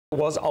It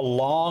was a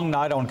long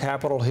night on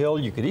Capitol Hill.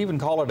 You could even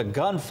call it a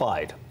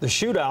gunfight. The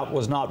shootout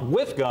was not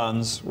with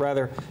guns,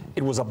 rather,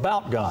 it was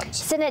about guns.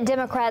 Senate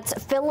Democrats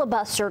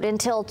filibustered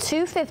until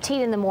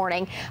 2:15 in the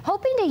morning,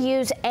 hoping to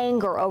use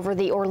anger over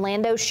the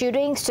Orlando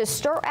shootings to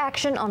stir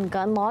action on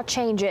gun law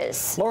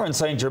changes. Lauren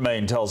St.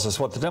 Germain tells us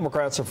what the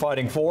Democrats are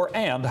fighting for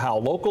and how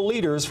local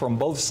leaders from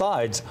both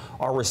sides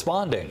are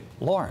responding.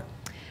 Lauren.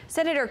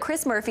 Senator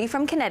Chris Murphy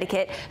from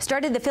Connecticut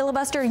started the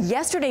filibuster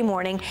yesterday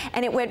morning,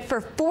 and it went for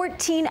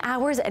 14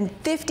 hours and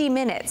 50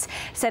 minutes.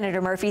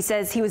 Senator Murphy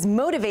says he was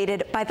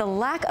motivated by the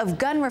lack of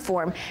gun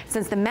reform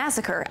since the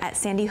massacre at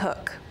Sandy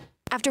Hook.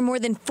 After more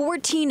than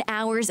 14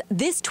 hours,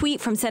 this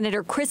tweet from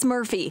Senator Chris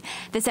Murphy: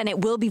 the Senate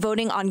will be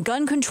voting on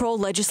gun control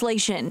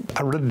legislation.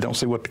 I really don't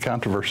see what the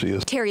controversy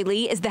is. Terry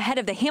Lee is the head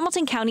of the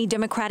Hamilton County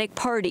Democratic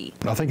Party.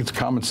 I think it's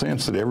common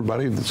sense that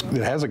everybody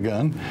that has a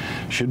gun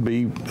should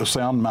be a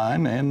sound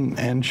mind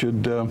and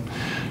should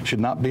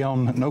not be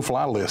on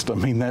no-fly list. I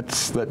mean, that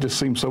just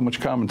seems so much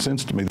common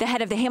sense to me. The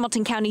head of the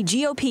Hamilton County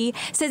GOP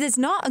says it's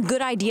not a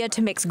good idea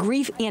to mix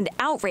grief and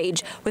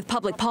outrage with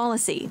public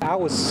policy. I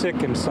was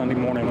sickened Sunday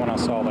morning when I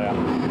saw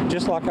that.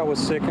 Just like I was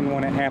sickened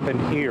when it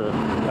happened here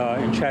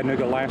in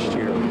Chattanooga last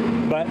year.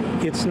 But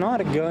it's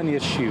not a gun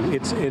issue.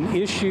 It's an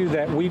issue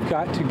that we've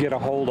got to get a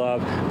hold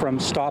of from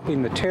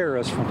stopping the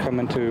terrorists from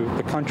coming to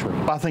the country.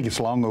 I think it's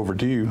long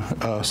overdue.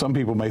 Some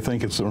people may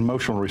think it's an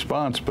emotional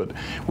response, but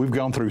we've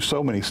gone through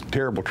so many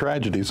terrible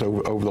tragedies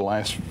over the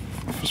last,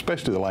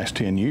 especially the last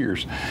 10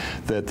 years,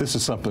 that this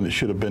is something that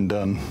should have been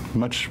done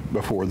much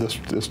before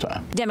this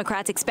time.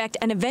 Democrats expect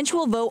an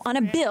eventual vote on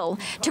a bill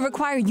to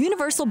require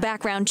universal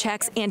background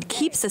checks and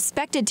keep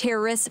suspected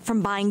terrorists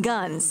from buying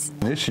guns.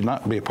 This should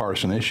not be a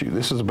partisan issue.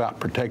 This is about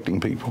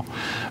protecting people.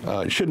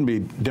 It shouldn't be a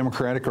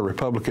Democratic or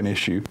Republican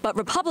issue. But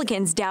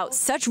Republicans doubt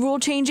such rule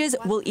changes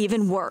will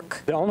even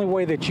work. The only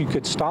way that you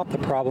could stop the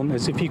problem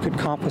is if you could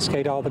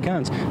confiscate all the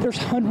guns. There's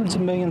hundreds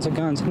of millions of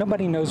guns.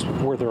 Nobody knows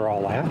where they're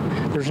all at.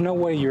 There's no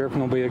way you're ever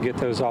going to be able to get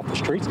those off the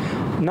streets,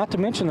 not to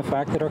mention the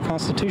fact that our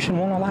Constitution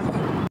won't allow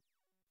it.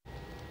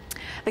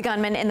 The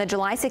gunman in the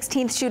July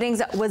 16th shootings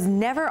was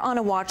never on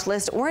a watch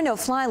list or a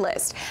no-fly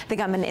list. The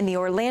gunman in the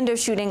Orlando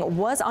shooting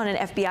was on an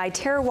FBI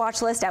terror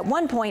watch list at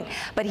one point,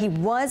 but he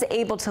was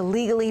able to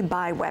legally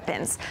buy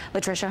weapons.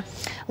 Latricia.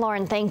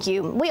 Lauren, thank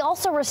you. We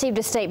also received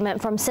a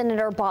statement from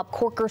Senator Bob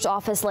Corker's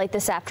office late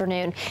this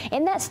afternoon.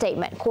 In that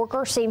statement,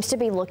 Corker seems to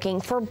be looking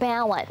for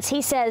balance.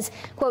 He says,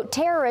 quote,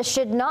 terrorists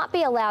should not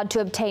be allowed to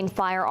obtain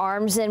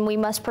firearms, and we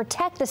must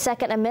protect the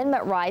Second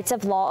Amendment rights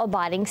of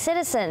law-abiding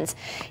citizens.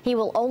 He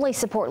will only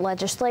support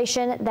legislation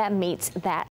that meets that